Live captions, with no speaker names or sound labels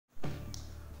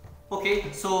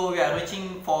Okay, so we are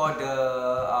reaching for the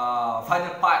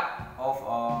final part of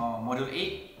module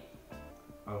 8.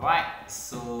 Alright,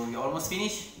 so we almost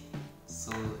finished.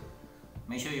 So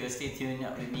make sure you stay tuned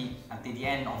with me until the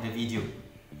end of the video.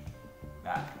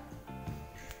 Yeah.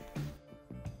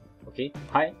 Okay,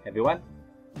 hi everyone.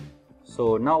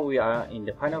 So now we are in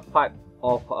the final part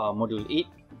of module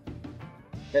 8.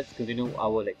 Let's continue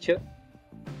our lecture.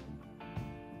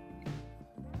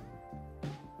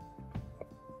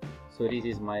 So this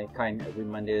is my kind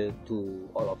reminder to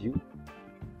all of you.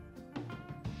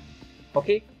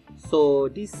 Okay, so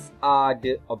these are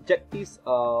the objectives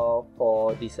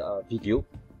for this video.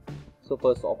 So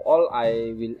first of all,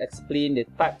 I will explain the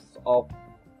types of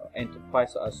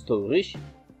enterprise storage,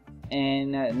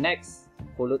 and next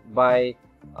followed by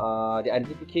the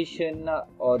identification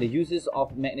or the uses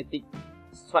of magnetic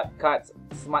stripe cards,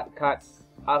 smart cards,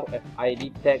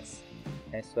 RFID tags,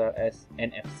 as well as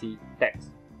NFC tags.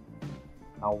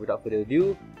 Now without further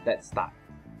ado, let's start.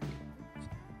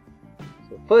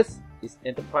 So first is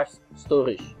enterprise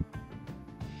storage.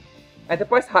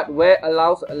 Enterprise hardware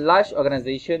allows large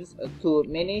organizations to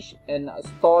manage and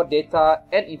store data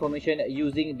and information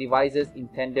using devices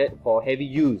intended for heavy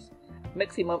use,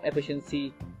 maximum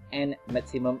efficiency, and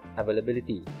maximum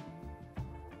availability.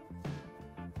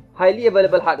 Highly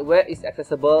available hardware is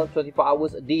accessible 24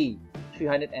 hours a day,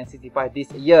 365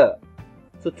 days a year.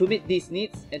 So to meet these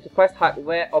needs, enterprise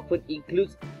hardware often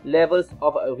includes levels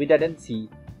of redundancy,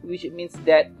 which means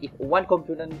that if one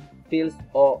component fails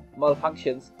or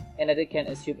malfunctions, another can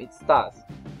assume its task.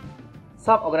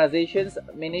 Some organizations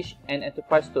manage an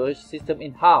enterprise storage system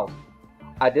in-house.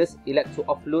 Others elect to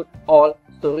offload all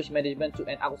storage management to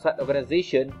an outside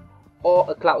organization or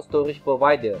a cloud storage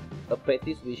provider, a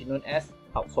practice which is known as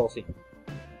outsourcing.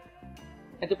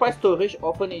 Enterprise storage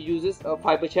often uses a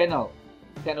fiber channel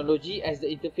technology as the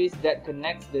interface that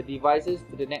connects the devices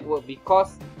to the network,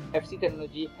 because FC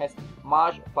technology has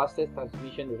much faster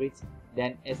transmission rates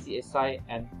than SCSI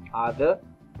and other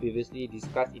previously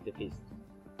discussed interface.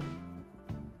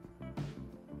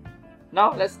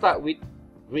 Now let's start with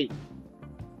RAID.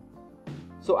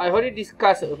 So I already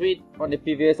discussed RAID on the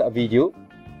previous video.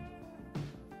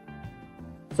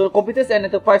 So computers and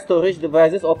enterprise storage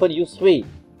devices often use RAID.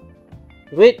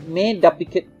 RAID may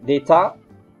duplicate data,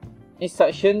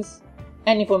 instructions,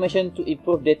 and information to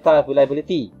improve data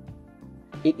reliability.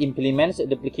 It implements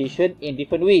duplication in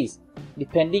different ways,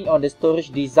 depending on the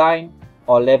storage design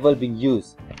or level being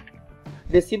used.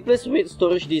 The simplest RAID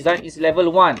storage design is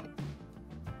level 1,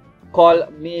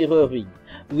 called mirroring,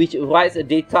 which writes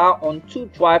data on two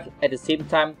drives at the same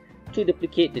time to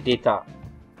duplicate the data.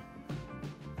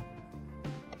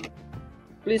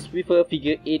 Please refer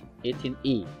figure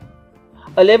 8.18a.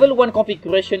 A level 1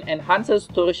 configuration enhances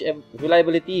storage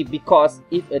reliability because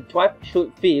if a drive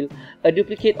should fail, a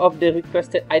duplicate of the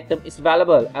requested item is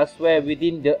available elsewhere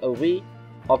within the array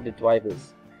of the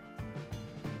drivers.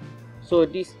 So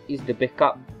this is the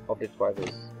backup of the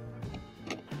drivers.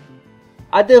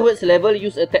 Other RAID levels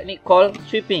use a technique called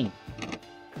stripping,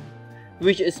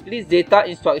 which splits data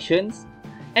instructions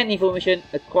and information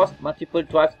across multiple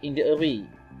drives in the array.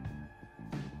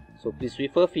 So please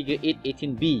refer figure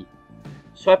 8.18b.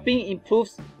 Swapping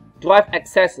improves drive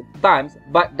access times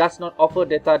but does not offer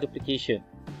data duplication.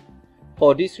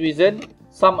 For this reason,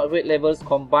 some RAID levels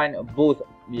combine both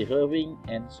mirroring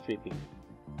and stripping.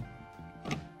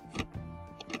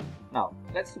 Now,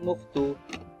 let's move to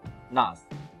NAS.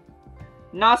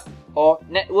 NAS, or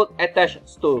Network Attached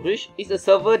Storage, is a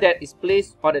server that is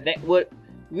placed on the network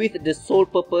with the sole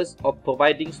purpose of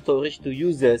providing storage to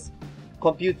users,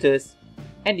 computers,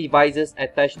 and devices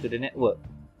attached to the network.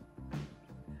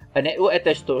 A network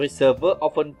attached storage server,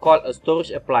 often called a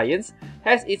storage appliance,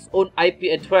 has its own IP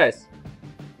address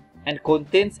and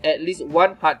contains at least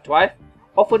one hard drive,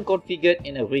 often configured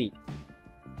in a RAID.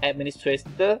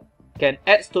 Administrator can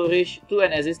add storage to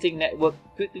an existing network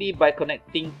quickly by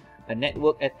connecting a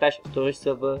network attached storage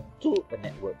server to a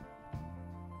network.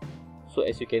 So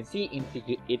as you can see in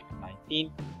figure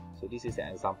 8.19, so this is an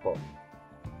example.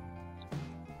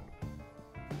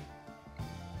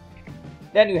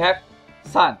 Then we have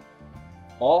SAN,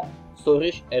 or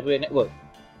Storage Area Network.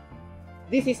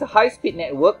 This is a high-speed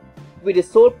network with the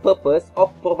sole purpose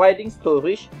of providing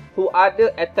storage to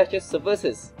other attached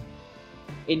services.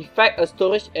 In fact, a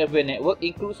storage area network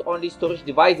includes only storage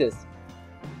devices.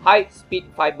 High-speed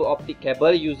fiber optic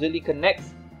cable usually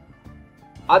connects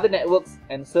other networks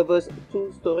and servers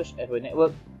to storage area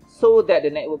network so that the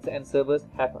networks and servers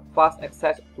have fast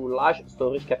access to large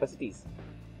storage capacities.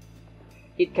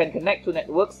 It can connect to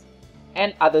networks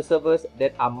and other servers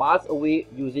that are miles away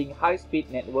using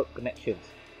high-speed network connections.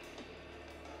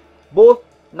 Both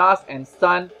NAS and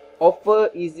SUN offer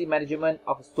easy management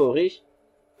of storage,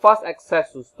 fast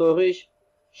access to storage,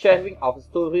 sharing of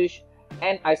storage,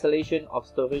 and isolation of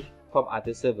storage from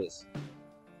other servers.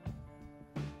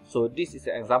 So this is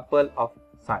an example of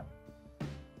SUN.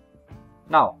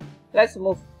 Now, let's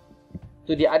move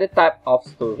to the other type of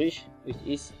storage, which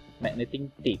is magnetic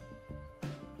tape.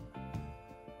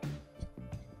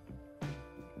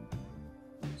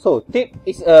 So, tape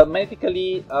is a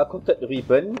magnetically coated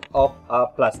ribbon of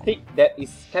plastic that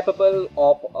is capable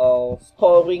of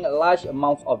storing large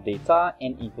amounts of data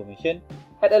and information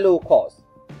at a low cost.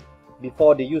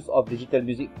 Before the use of digital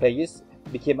music players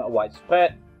became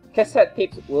widespread, cassette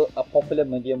tapes were a popular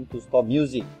medium to store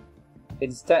music.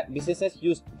 Instead, businesses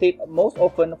use tape most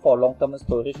often for long-term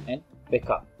storage and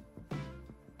backup.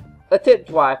 A tape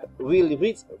drive will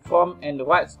read from and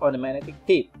writes on a magnetic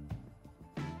tape.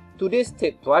 Today's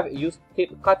tape drive use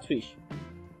tape cartridge.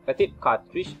 A tape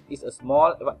cartridge is a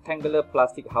small rectangular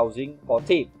plastic housing for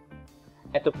tape.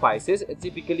 Enterprises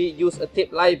typically use a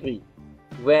tape library,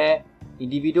 where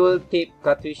individual tape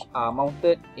cartridges are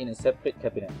mounted in a separate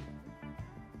cabinet.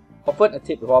 Often a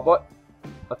tape robot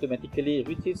automatically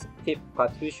retrieves tape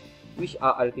cartridges which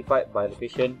are identified by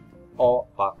location or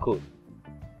barcode.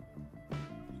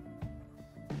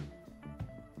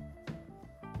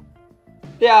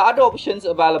 There are other options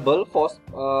available for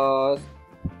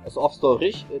of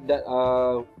storage that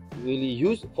are really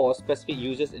used for specific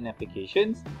users and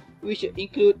applications, which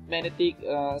include magnetic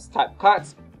stripe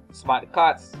cards, smart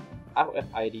cards,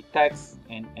 RFID tags,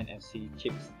 and NFC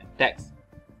chips and tags.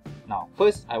 Now,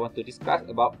 first I want to discuss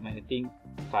about magnetic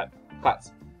stripe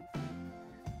cards.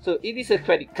 So it is a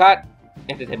credit card,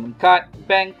 entertainment card,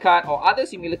 bank card, or other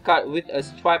similar card with a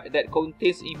stripe that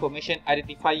contains information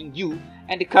identifying you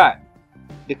and the card.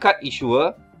 The card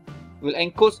issuer will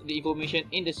encode the information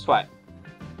in the stripe.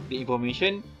 The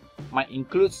information might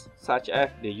include such as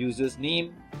the user's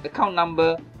name, account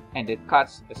number, and the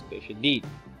card's expiration date.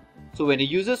 So when the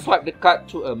user swipes the card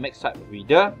through a MagStripe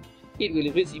reader, it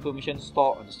will read information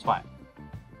stored on the stripe.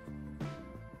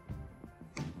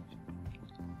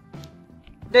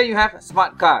 Then you have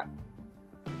smart card.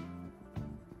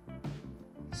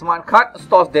 Smart card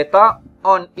stores data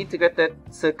on integrated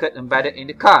circuit embedded in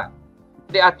the card.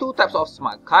 There are two types of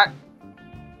smart card,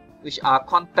 which are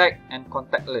contact and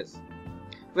contactless.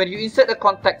 When you insert a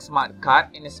contact smart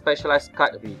card in a specialized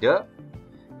card reader,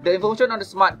 the information on the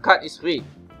smart card is read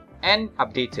and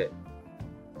updated.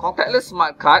 Contactless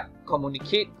smart card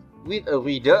communicate with a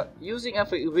reader using a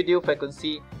radio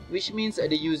frequency, which means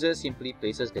the user simply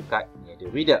places the card near the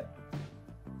reader.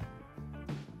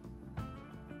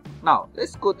 Now,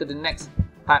 let's go to the next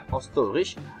type of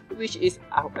storage, which is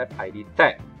RFID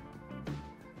tag.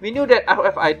 We know that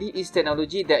RFID is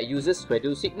technology that uses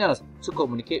radio signals to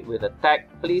communicate with a tag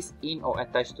placed in or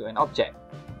attached to an object.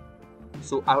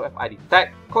 So RFID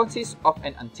tag consists of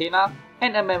an antenna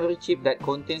and a memory chip that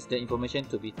contains the information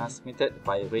to be transmitted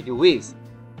via radio waves.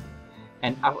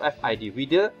 An RFID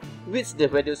reader reads the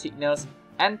radio signals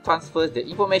and transfers the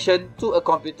information to a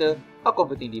computer or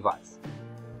computing device.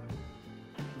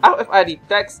 RFID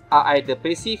tags are either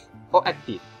passive or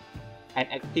active. An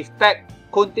active tag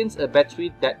contains a battery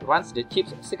that runs the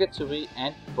chip's circuitry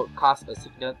and broadcasts a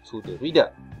signal to the reader,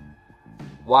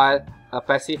 while a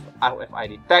passive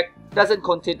RFID tag doesn't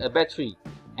contain a battery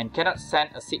and cannot send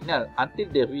a signal until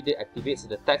the reader activates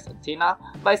the tag's antenna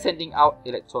by sending out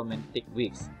electromagnetic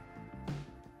waves.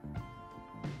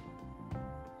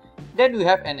 Then we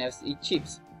have NFC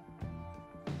chips.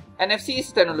 NFC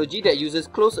is technology that uses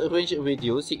close-range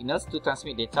radio signals to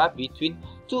transmit data between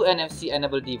two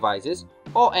NFC-enabled devices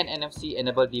or an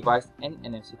NFC-enabled device and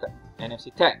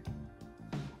NFC tag.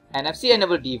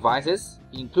 NFC-enabled devices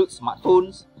include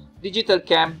smartphones, digital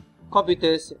cam,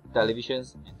 computers,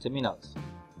 televisions, and terminals.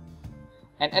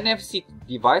 An NFC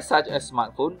device such as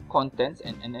smartphone contains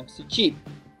an NFC chip.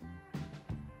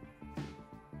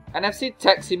 NFC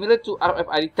tag similar to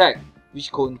RFID tag,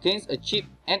 which contains a chip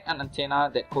and an antenna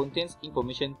that contains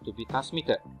information to be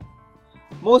transmitted.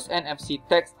 Most NFC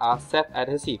tags are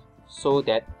self-adhesive, so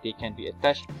that they can be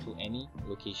attached to any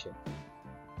location.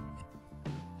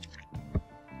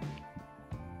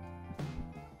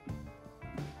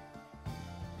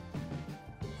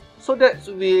 So that's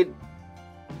with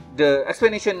the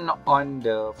explanation on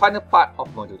the final part of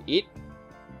Module 8.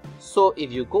 So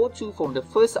if you go to from the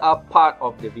first part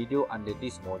of the video under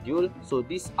this module, so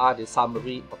these are the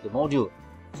summary of the module.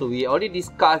 So we already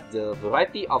discussed the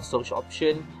variety of storage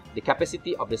options, the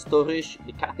capacity of the storage,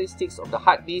 the characteristics of the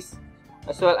hard disk,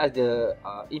 as well as the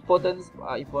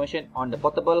information on the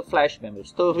portable flash memory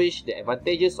storage, the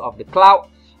advantages of the cloud,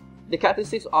 the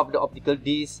characteristics of the optical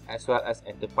disc, as well as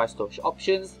enterprise storage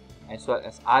options, as well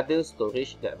as other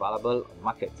storage that are available on the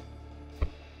market.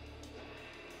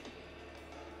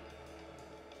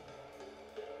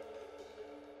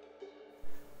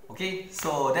 Okay,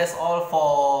 so that's all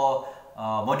for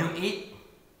module 8.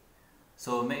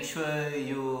 So make sure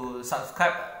you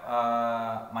subscribe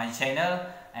my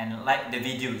channel and like the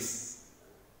videos.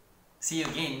 See you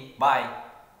again. Bye.